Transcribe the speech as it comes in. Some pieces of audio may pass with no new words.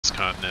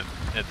continent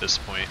at this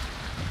point.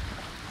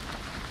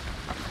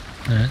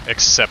 Alright.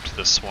 Except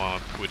the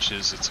swamp, which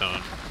is its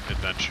own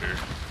adventure.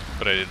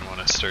 But I didn't want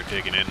to start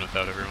digging in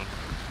without everyone.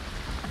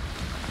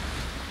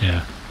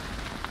 Yeah.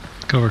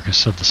 Coworker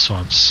said the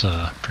swamp's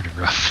pretty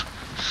rough.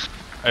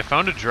 I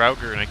found a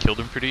Draugr and I killed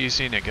him pretty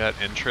easy, and I got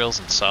entrails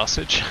and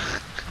sausage.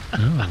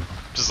 Oh.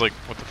 Just like,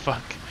 what the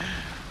fuck?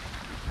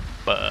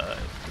 But...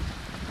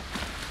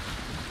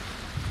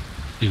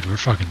 Dude, we're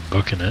fucking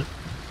booking it.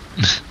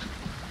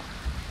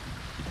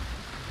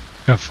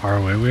 How far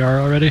away we are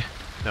already?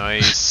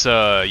 Nice,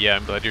 yeah,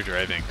 I'm glad you're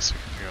driving, so I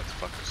can figure out what the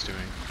fuck I was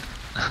doing.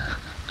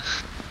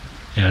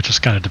 Yeah, it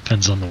just kind of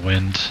depends on the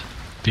wind,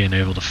 being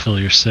able to fill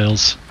your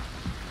sails.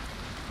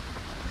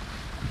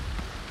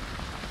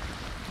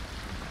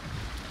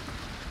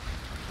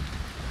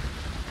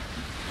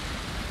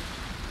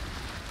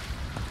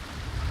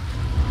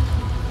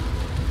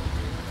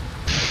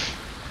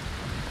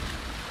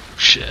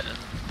 Shit.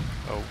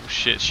 Oh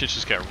shit, shit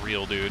just got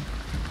real, dude.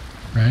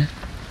 Right?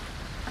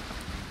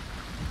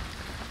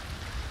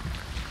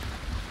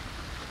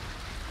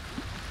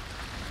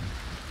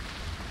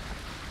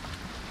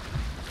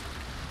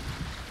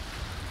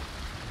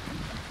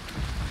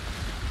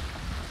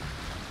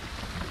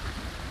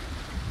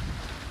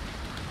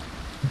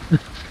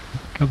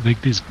 How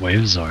big these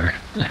waves are.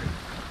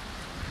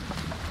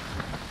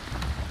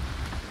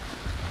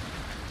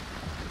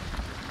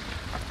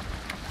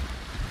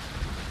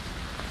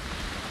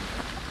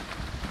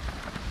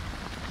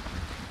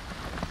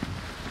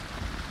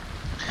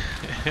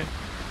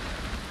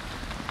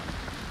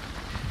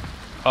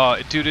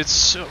 Dude, it's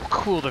so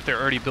cool that they're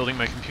already building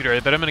my computer. I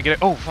bet I'm gonna get it.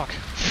 Oh, fuck.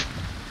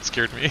 It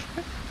scared me.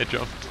 I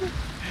jumped.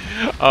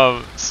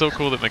 So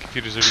cool that my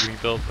computer's already being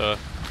built,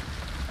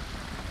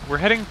 We're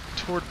heading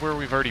toward where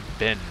we've already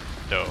been,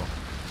 though.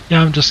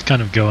 Yeah, I'm just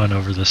kind of going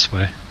over this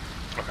way.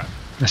 Okay.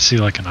 I see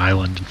like an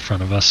island in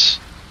front of us.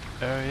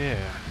 Oh, yeah.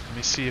 Let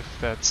me see if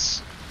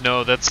that's...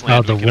 No, that's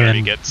land the we can already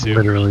wind get to.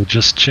 literally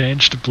just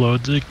changed to blow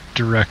the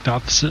direct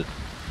opposite.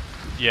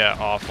 Yeah,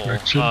 awful.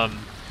 Direction.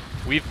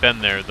 We've been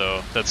there,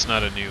 though. That's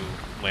not a new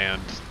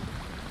land.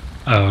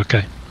 Oh,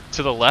 okay.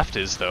 To the left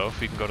is, though,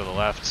 if we can go to the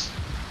left.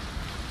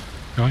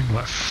 Going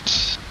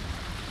left.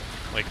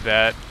 Like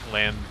that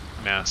land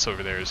mass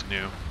over there is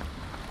new.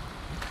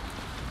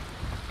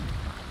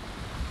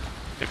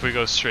 If we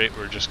go straight,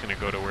 we're just gonna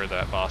go to where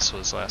that boss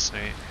was last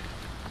night.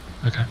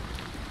 Okay.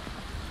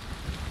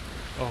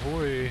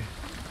 Ahoy!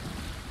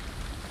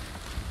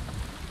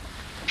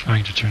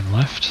 Trying to turn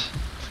left.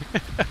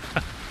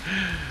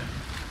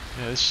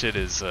 Yeah, this shit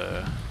is,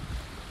 I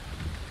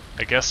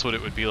guess what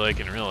it would be like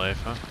in real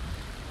life, huh?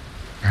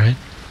 Right.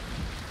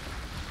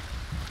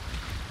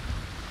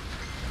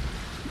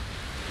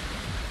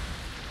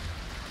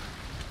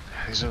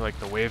 These are like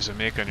the waves I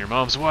make on your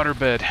mom's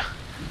waterbed.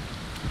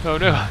 Oh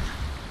no!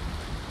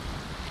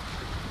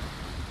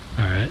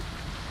 Alright.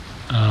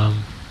 I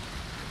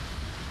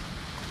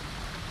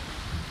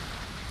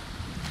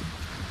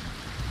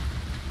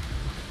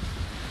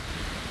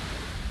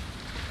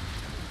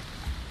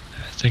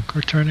think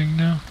we're turning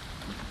now.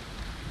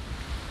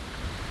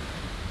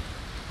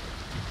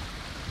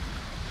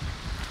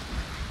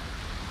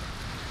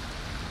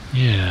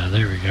 Yeah,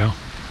 there we go.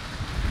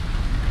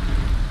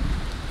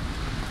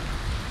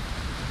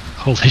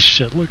 Holy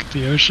shit, look at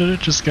the ocean, it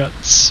just got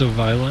so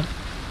violent.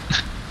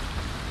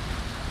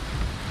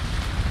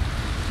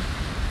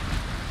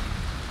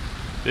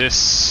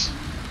 This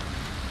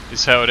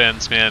is how it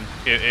ends, man.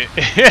 It's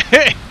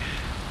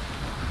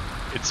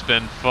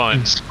been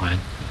fun. It's fine.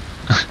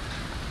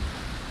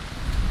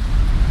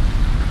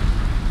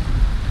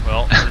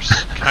 Well, we're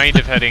kind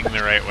of heading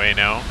the right way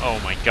now. Oh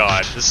my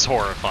god, this is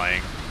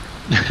horrifying.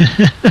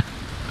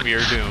 We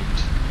are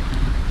doomed.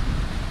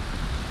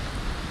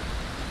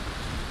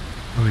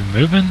 Are we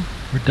moving?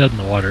 We're dead in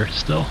the water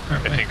still,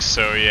 aren't we? I think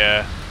so,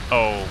 yeah.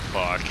 Oh,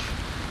 fuck.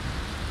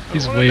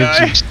 These waves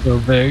are so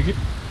big.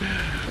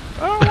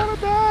 I don't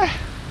wanna die!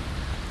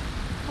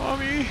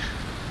 Mommy!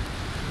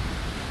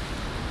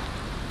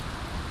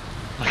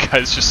 My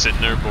guy's just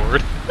sitting there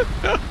bored.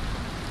 Are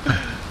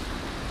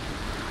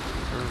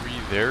we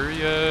there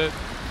yet?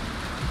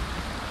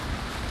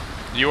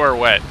 You are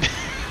wet.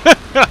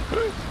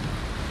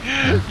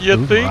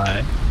 You think?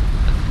 My.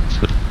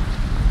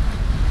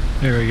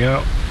 There we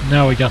go.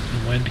 Now we got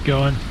the wind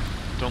going.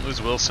 Don't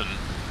lose Wilson.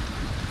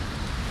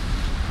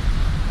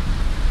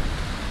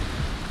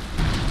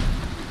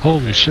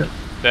 Holy shit.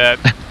 That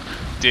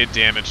did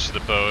damage to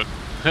the boat.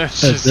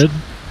 That's That just did?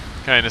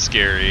 kind of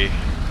scary.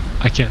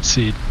 I can't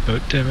see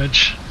boat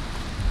damage.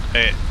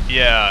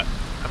 Yeah,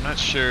 I'm not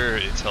sure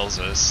it tells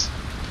us.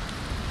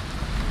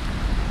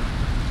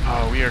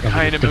 Oh, we are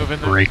kind of moving.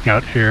 Break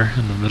out here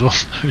in the middle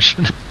of the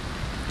ocean.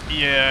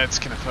 Yeah, it's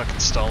gonna fucking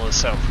stall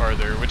us out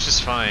farther, which is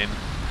fine.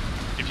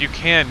 If you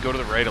can, go to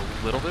the right a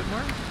little bit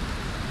more?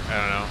 I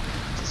don't know.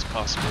 Is this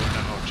possible?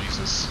 No, oh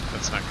Jesus,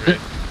 that's not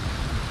great.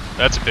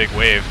 That's a big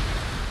wave.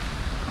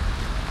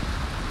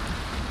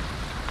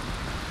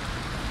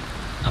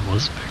 That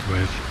was a big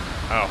wave.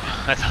 Oh,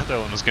 I thought that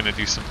one was gonna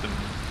do something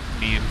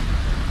mean.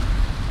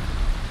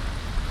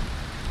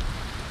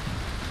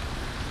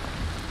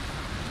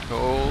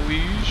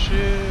 Holy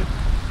shit.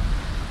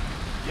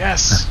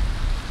 Yes!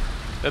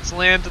 That's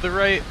land to the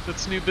right.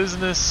 That's new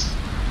business.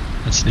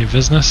 That's new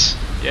business?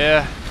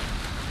 Yeah.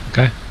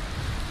 Okay.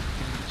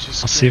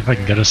 Just I'll see if I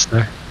can get us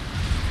there.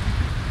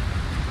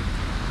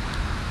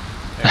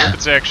 I hope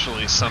it's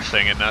actually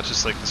something and not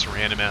just like this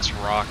random ass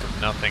rock of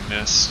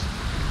nothingness.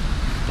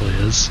 It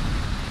really is.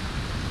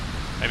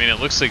 I mean, it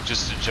looks like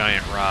just a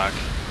giant rock.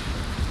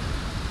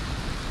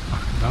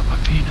 Talking about my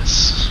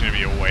penis. It's gonna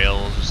be a whale,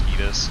 it'll just eat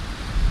us.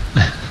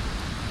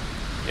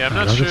 Yeah, I'm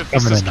not Alright, sure it's if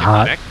this coming is in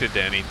hot. connected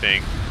to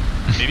anything.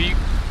 Maybe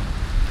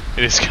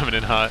it is coming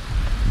in hot.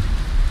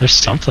 There's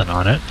something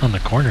on it, on the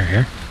corner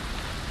here.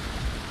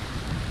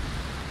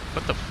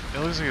 What the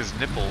it looks like his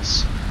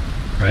nipples.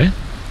 Right?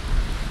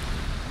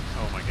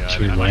 Oh my god,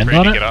 Should we I'm land afraid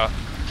on to it? get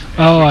off.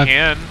 Oh, If we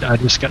can. I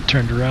just got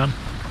turned around.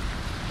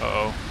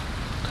 Uh-oh.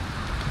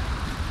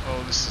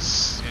 Oh, this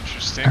is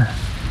interesting.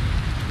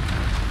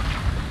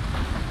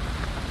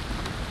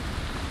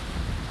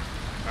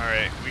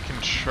 Alright, we can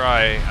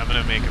try. I'm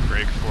gonna make a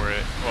break for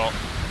it. Well,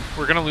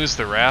 we're gonna lose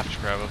the raft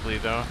probably,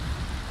 though.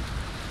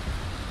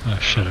 Oh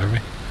shit, are we? I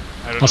don't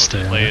know I'll what stay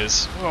the on play it.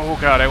 is. Oh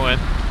god, I went.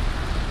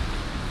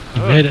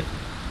 You Oh. made it.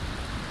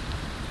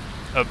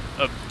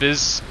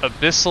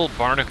 Abyssal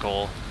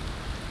barnacle.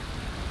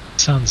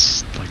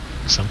 Sounds like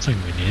something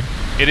we need.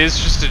 It is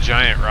just a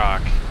giant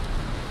rock.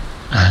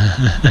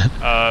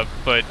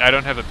 But I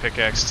don't have a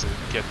pickaxe to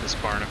get this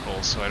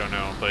barnacle, so I don't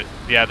know. But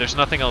yeah, there's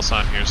nothing else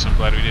on here, so I'm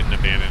glad we didn't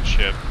abandon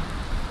ship.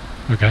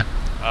 Okay.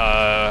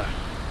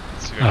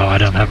 Let's see what Oh, I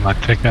don't happens. have my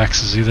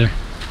pickaxes either.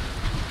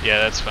 Yeah,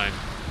 that's fine.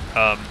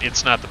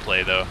 It's not the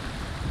play though.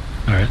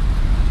 Alright.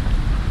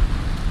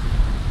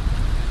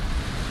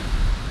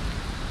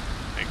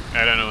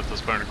 I don't know what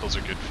those barnacles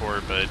are good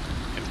for, but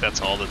if that's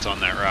all that's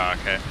on that rock,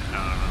 I don't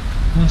know.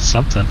 Well, it's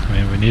something. I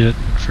mean, we need it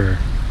for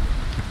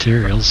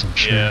materials, I'm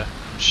sure. Yeah,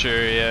 I'm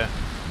sure, yeah.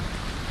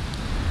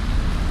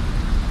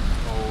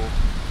 Oh,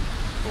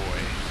 boy.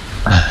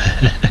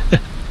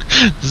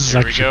 This is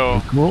There we actually go.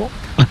 pretty cool.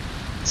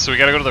 So we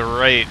gotta go to the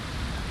right,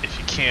 if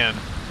you can.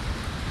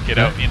 Get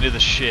out into the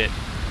shit.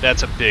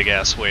 That's a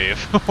big-ass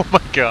wave. Oh my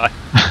god.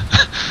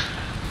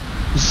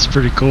 This is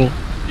pretty cool.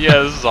 Yeah,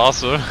 this is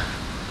awesome.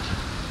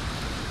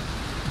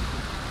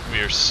 We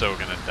are so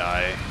gonna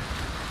die.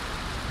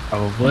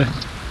 Probably.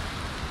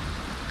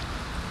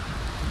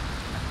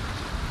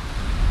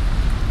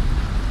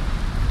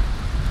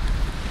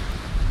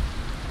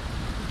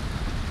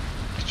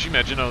 Could you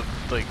imagine how,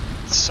 like,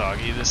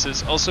 soggy this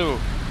is? Also,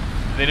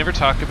 they never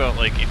talk about,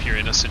 like, if you're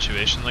in a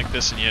situation like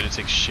this and you had to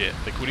take shit.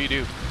 Like, what do you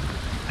do?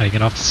 How you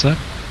get off the set?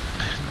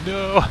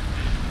 No!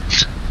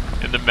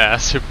 And the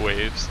massive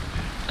waves.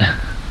 I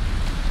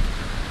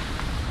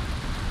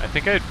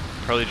think I'd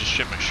probably just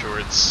ship my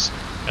shorts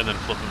and then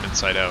flip them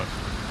inside out,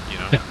 you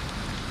know? Yeah.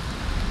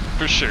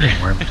 For sure.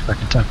 Wear 'em the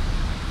second time.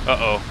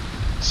 Uh-oh.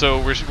 So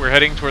we're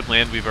heading toward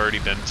land we've already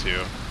been to.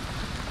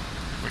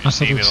 We're I just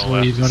thought aiming that's to the the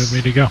way you wanted left.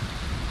 me to go.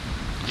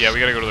 Yeah, we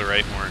gotta go to the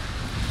right more.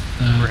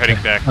 We're heading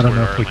Okay. back I don't toward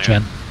know our if we land.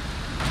 can.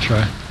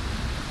 Try.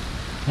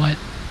 What?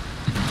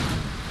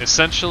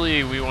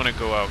 Essentially, we want to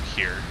go out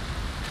here.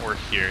 Or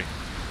here.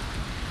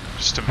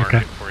 Just to mark Okay.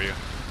 it for you.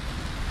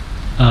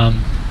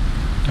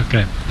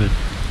 Okay, but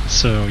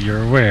so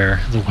you're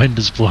aware the wind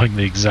is blowing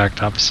the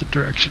exact opposite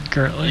direction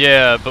currently.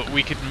 Yeah, but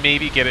we could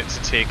maybe get it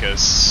to take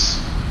us...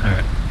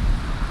 Alright.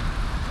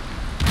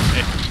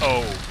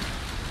 Oh,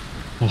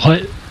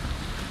 What?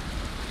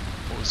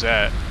 what was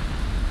that?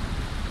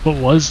 What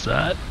was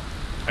that?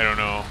 I don't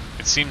know.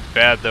 It seemed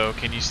bad though.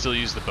 Can you still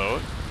use the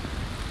boat?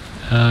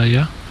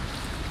 Yeah.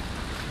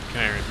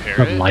 Can I repair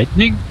From it?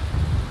 lightning?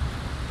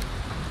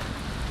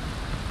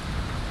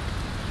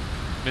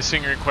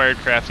 Missing required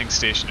crafting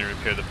station to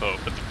repair the boat.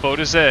 But the boat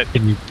is at...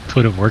 Can you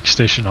put a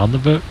workstation on the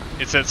boat?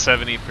 It's at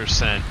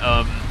 70%.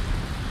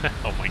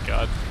 Oh my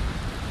god.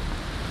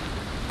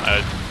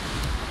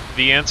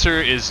 The answer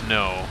is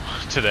no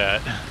to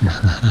that.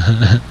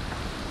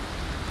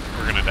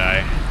 We're gonna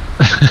die.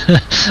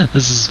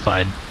 This is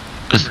fine.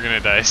 We're gonna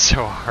die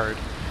so hard.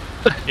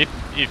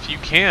 If you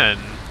can...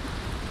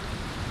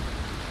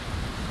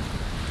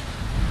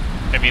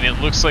 I mean,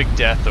 it looks like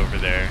death over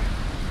there.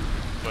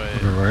 But...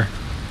 Everywhere.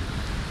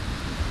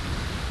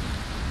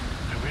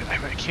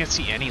 I can't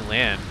see any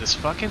land. This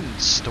fucking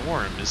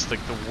storm is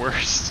like the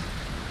worst.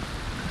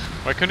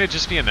 Why couldn't it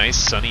just be a nice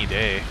sunny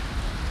day?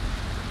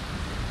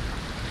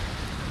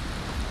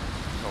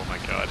 Oh my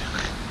god.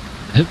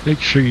 Make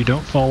sure you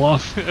don't fall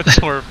off. That's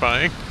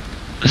horrifying.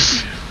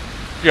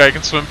 Yeah, I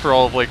can swim for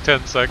all of like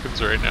 10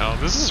 seconds right now.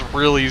 This is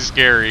really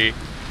scary.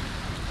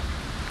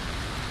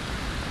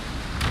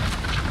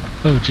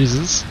 Oh,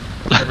 Jesus.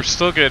 We're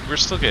still good. We're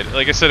still good.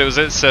 Like I said, it was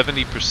at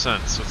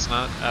 70%, so it's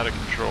not out of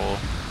control.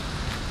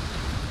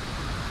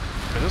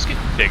 Are those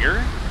getting bigger?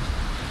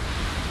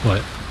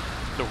 What?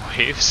 The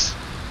waves?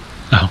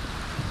 Oh.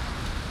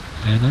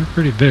 Man, they're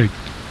pretty big.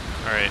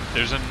 Alright,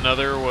 there's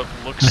another what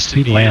looks Must to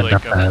be be land like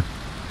up a ahead.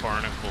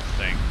 barnacle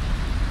thing.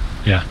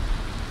 Yeah.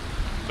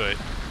 But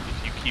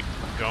if you keep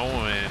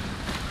going...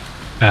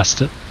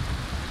 Past it.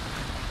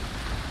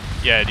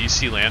 Yeah, do you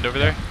see land over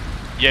there?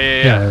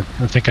 Yeah.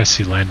 I think I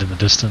see land in the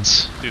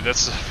distance. Dude,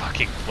 that's a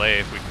fucking play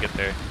if we can get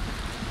there.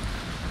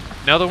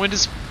 Now the wind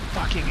is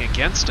fucking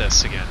against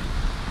us again.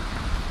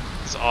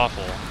 It's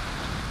awful.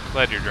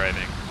 Glad you're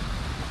driving.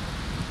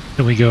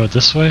 Can we go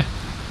this way?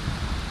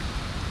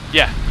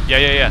 Yeah.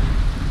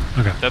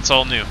 Okay. That's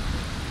all new.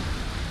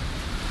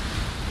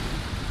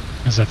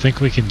 Because I think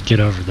we can get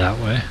over that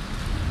way.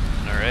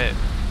 Alright.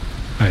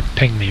 Alright,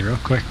 ping me real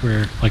quick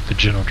where, like, the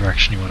general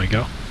direction you want to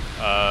go.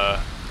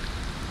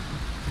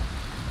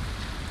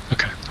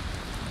 Okay.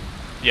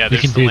 Yeah, We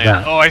there's can the do land.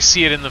 that. Oh, I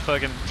see it in the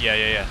fucking...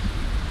 Yeah.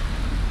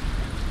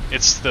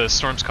 It's the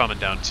storm's calming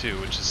down too,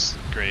 which is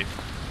great.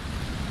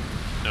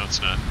 No,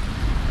 it's not.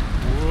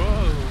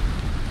 Whoa.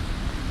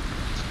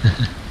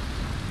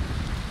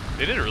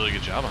 They did a really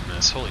good job on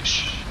this. Holy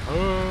shit.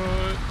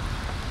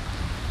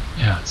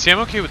 Yeah. See, I'm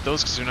okay with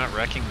those because they're not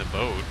wrecking the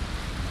boat.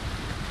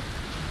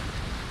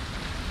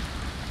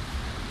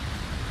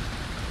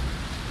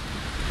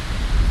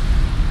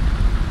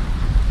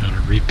 You want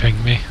to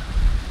re-ping me?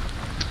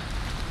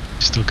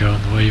 Still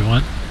going the way you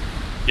want?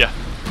 Yeah.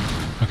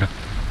 Okay.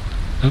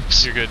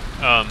 Oops. You're good.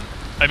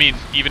 I mean,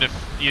 even in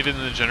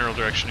the general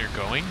direction you're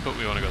going, but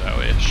we want to go that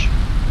way-ish.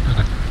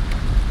 Okay.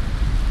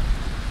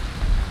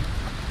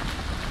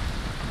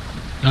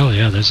 Oh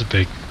yeah, there's a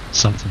big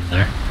something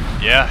there.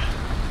 Yeah.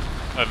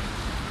 I'm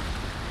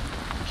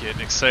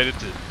getting excited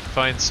to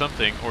find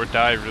something or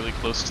die really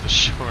close to the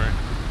shore.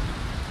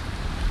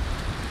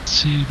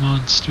 Sea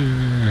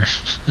monster.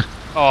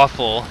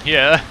 Awful,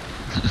 yeah.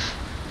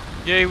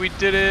 Yay, we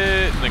did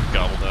it! And then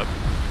gobbled up.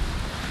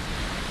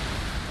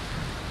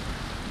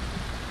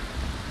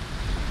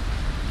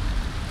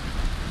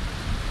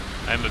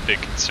 I'm a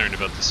bit concerned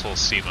about this whole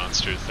sea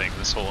monster thing.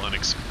 This whole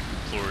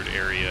unexplored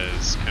area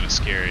is kind of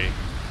scary.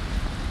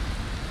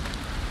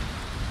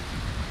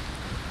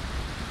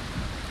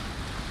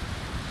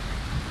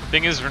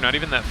 Thing is, we're not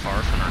even that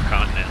far from our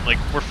continent. Like,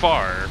 we're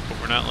far,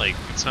 but we're not like,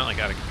 it's not like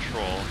out of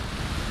control.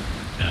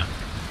 Yeah.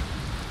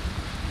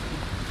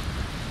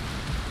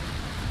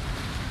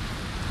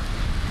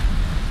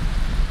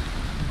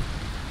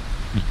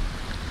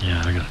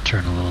 Yeah, I gotta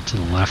turn a little to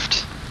the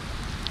left.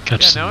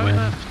 Catch some now wind.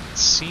 I'm not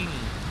seeing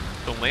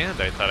the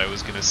land I thought I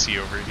was gonna see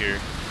over here.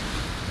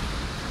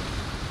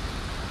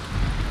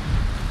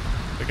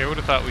 Like, I would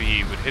have thought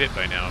we would hit it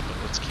by now, but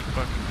let's keep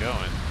fucking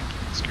going.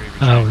 It's gravy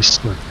train Oh, we going.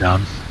 slowed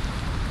down.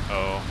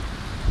 Oh.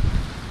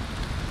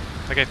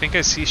 Like, I think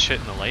I see shit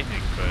in the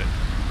lightning, but...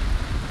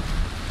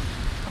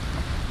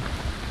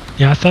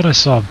 Yeah, I thought I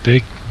saw a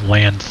big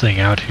land thing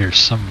out here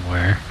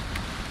somewhere.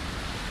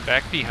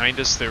 Back behind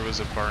us there was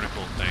a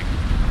barnacle thing,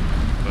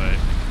 but...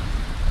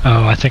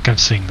 Oh, I think I'm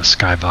seeing the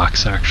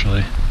skybox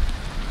actually.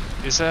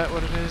 Is that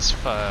what it is?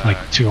 Fuck.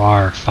 Like to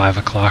our 5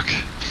 o'clock.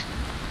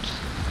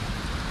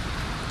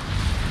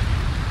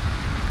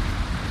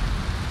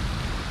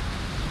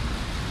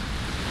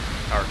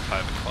 Our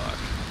 5 o'clock.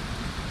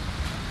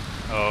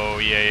 Oh,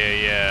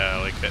 yeah,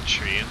 like that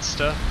tree and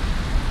stuff?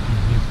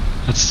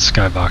 That's the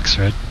skybox,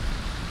 right?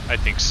 I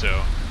think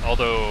so.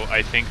 Although,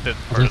 I think that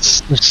part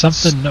There's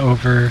something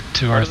over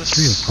to our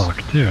 3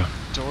 o'clock too.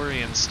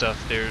 Story and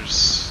stuff,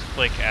 there's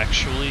like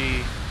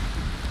actually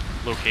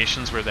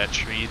locations where that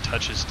tree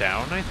touches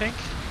down, I think.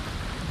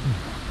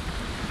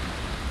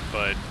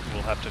 But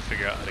we'll have to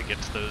figure out how to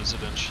get to those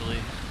eventually.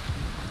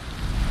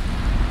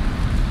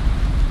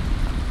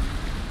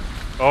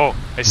 Oh,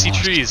 I see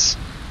Lost. trees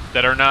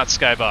that are not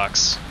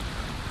skybox.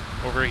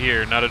 Over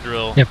here, not a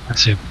drill. Yep, I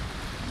see.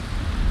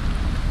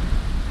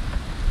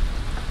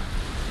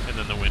 And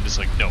then the wind is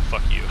like, no,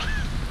 fuck you.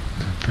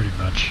 Pretty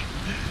much.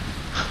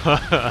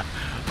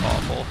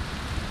 Awful.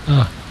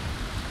 Oh,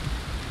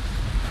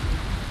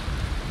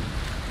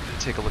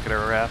 Take a look at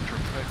our raft real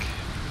quick.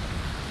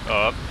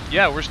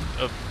 Yeah, we're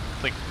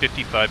like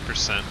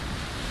 55%.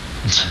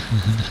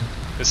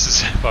 This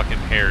is fucking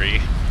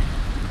hairy.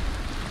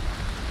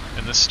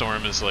 And this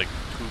storm is like,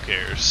 who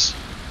cares?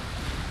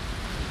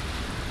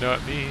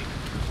 Not me.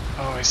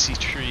 Oh, I see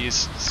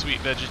trees. Sweet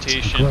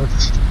vegetation.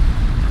 close.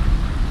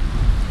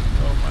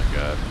 Oh my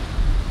god.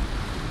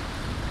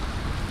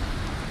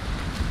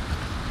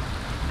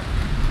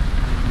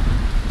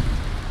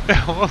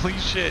 Holy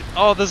shit.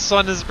 Oh, the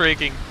sun is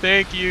breaking.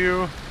 Thank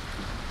you.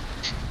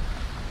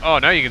 Oh,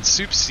 now you can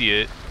soup see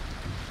it.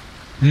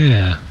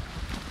 Yeah.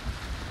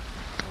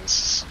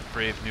 This is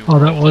brave new Oh,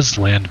 that world. was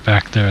land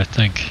back there, I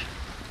think.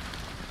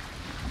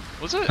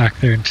 Was it? Back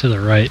there and to the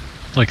right,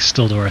 like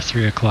still to our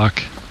 3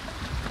 o'clock.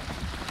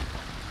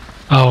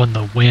 Oh, and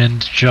the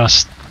wind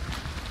just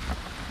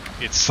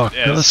It's fucked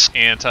as us.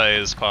 anti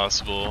as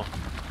possible.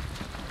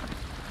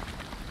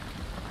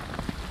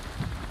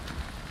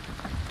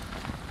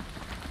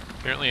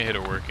 Apparently I hit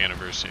a work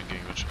anniversary in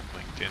game, which I'm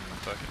LinkedIn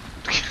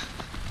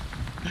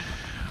fucking...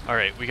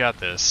 Alright, we got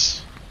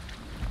this.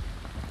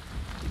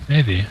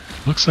 maybe.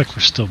 Looks like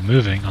we're still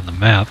moving on the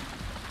map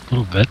a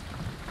little bit.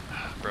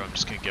 Bro, I'm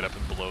just gonna get up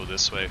and blow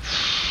this way.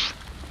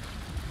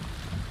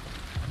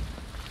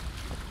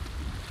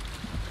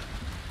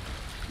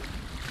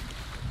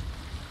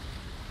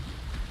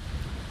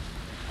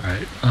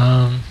 Alright,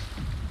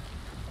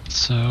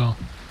 so so.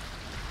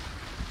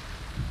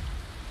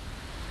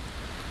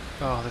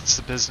 Oh, that's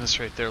the business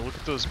right there. Look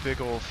at those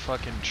big old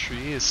fucking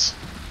trees.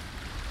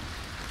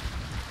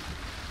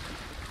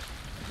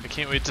 I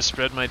can't wait to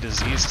spread my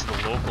disease to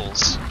the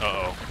locals.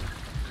 Uh-oh.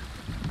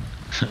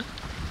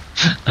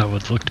 That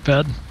would look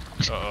bad.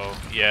 Uh-oh,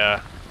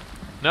 yeah.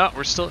 No,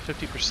 we're still at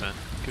 50%.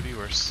 Could be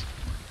worse.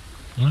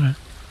 Alright.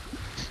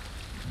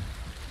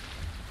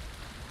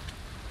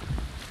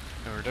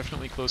 No, we're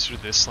definitely closer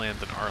to this land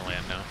than our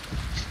land now.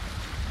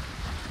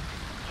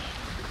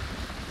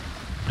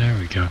 There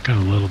we go, got a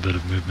little bit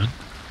of movement.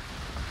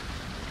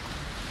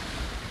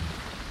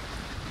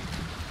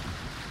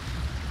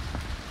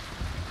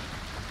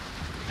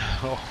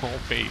 Oh,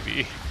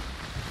 baby.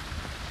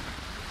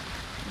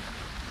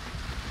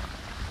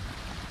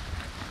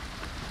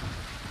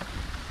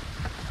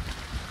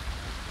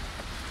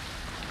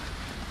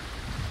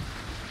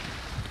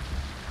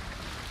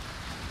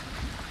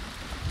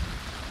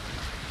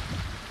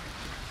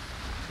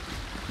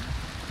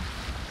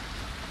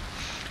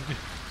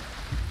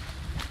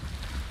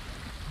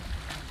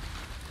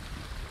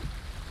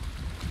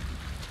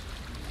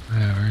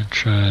 Alright, we're gonna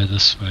try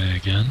this way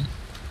again.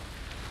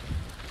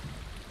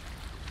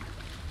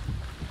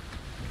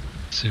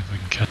 See if we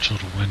can catch a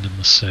little wind in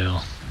the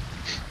sail.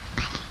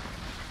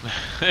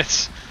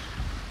 It's...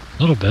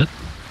 A little bit.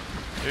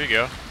 There you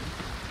go.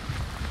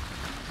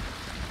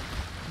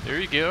 There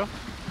you go.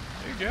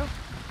 There you go.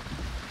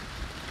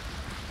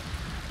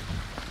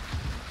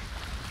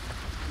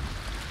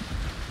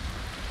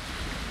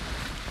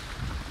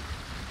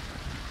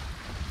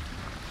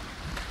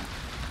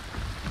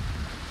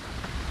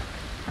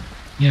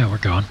 Yeah, we're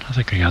going. I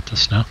think I got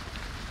this now.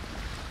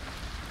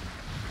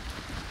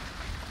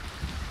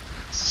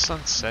 Is the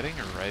sun setting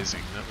or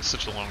rising? That was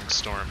such a long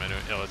storm. I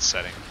don't know. It's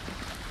setting.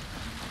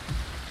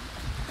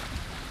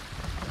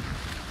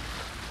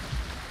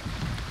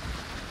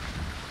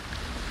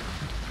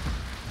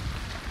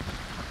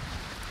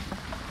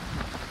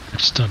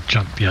 Just don't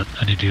jump yet.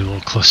 I need to get a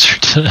little closer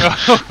to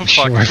Oh, the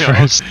shore fuck no.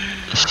 first.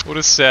 What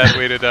a sad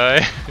way to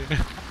die.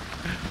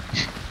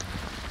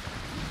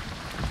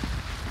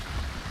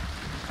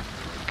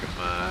 Come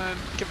on,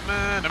 come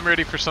on. I'm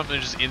ready for something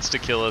to just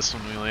insta-kill us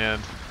when we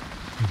land.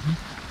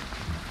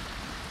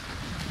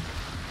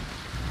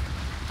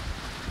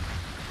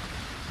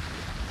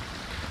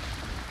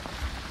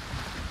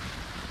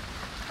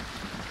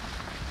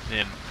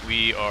 And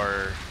we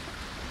are...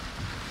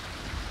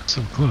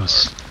 So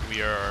close.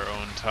 We are our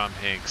own Tom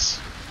Hanks.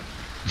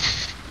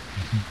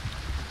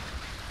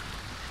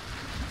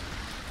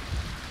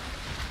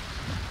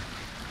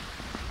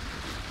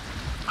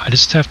 I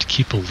just have to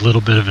keep a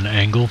little bit of an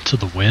angle to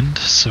the wind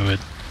so it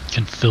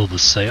can fill the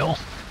sail.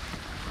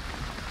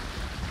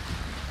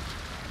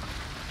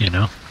 You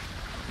know?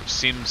 Which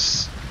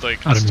seems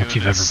like I it's don't know doing if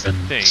you've ever its been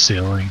thing.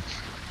 sailing.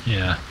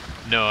 Yeah.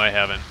 No, I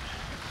haven't.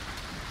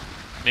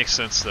 Makes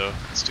sense though.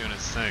 It's doing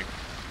its thing.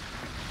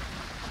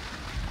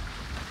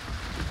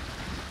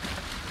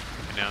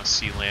 I now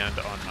see land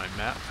on my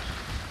map.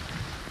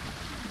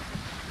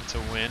 It's a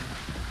win.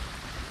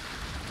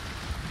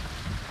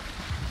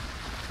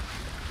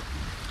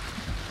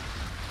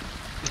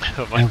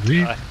 Oh my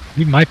god.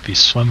 We might be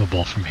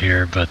swimmable from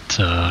here, but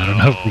I don't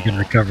know if we can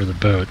recover the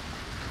boat.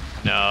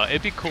 No,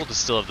 it'd be cool to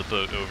still have the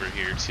boat over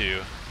here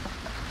too.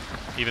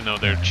 Even though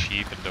they're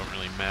cheap and don't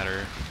really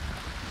matter.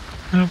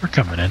 No, we're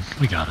coming in.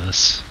 We got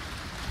this.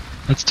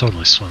 That's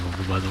totally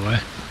swimmable, by the way.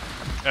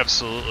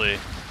 Absolutely.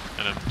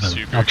 And I'm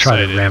super I'll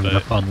try excited, to ram but it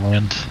up on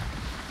land.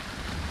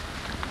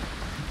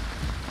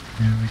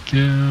 There we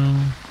go.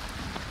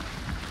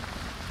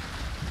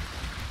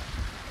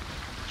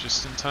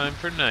 just in time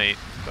for night.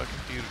 Fucking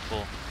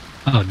beautiful.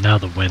 Oh, now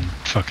the wind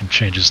fucking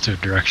changes to a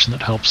direction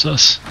that helps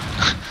us.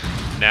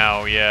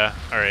 Now, yeah.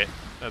 Alright,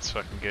 that's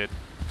fucking good.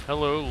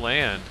 Hello,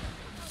 land.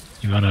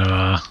 You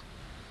wanna,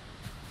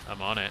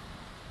 I'm on it.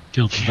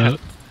 kill the boat?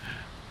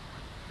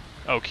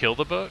 Oh, kill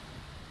the boat?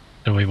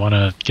 Do we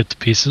wanna get the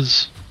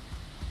pieces?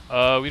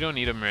 We don't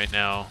need them right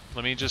now.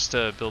 Let me just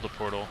build a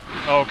portal.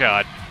 Oh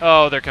god.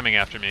 Oh, they're coming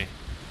after me.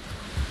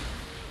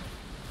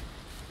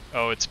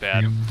 Oh, it's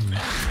bad.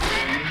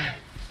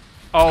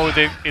 Oh,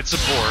 it's a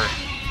boar.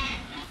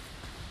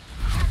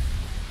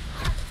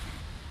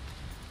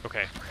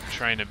 Okay, I'm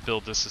trying to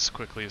build this as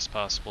quickly as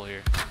possible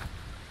here.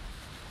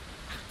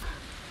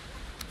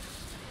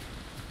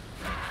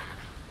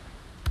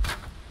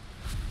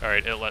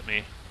 Alright, it let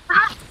me.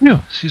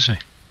 No, excuse me.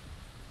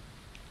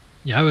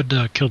 Yeah, I would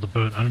kill the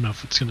boat. I don't know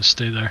if it's gonna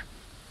stay there.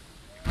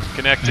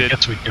 Connected. I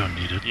guess we don't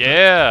need it.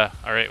 Yeah!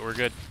 Alright, we're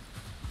good.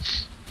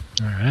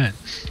 Alright.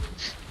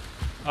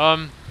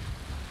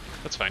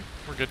 That's fine.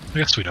 We're good. I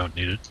guess we don't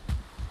need it.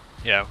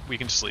 Yeah, we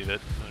can just leave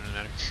it. Doesn't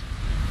matter.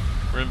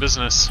 We're in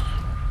business.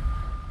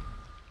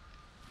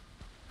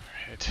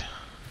 Alright.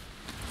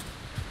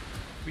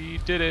 We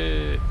did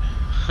it!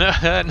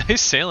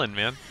 Nice sailing,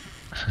 man.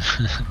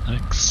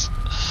 Thanks.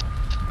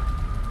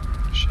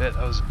 Shit,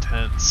 that was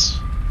intense.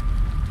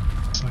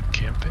 It's like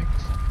camping.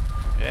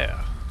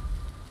 Yeah.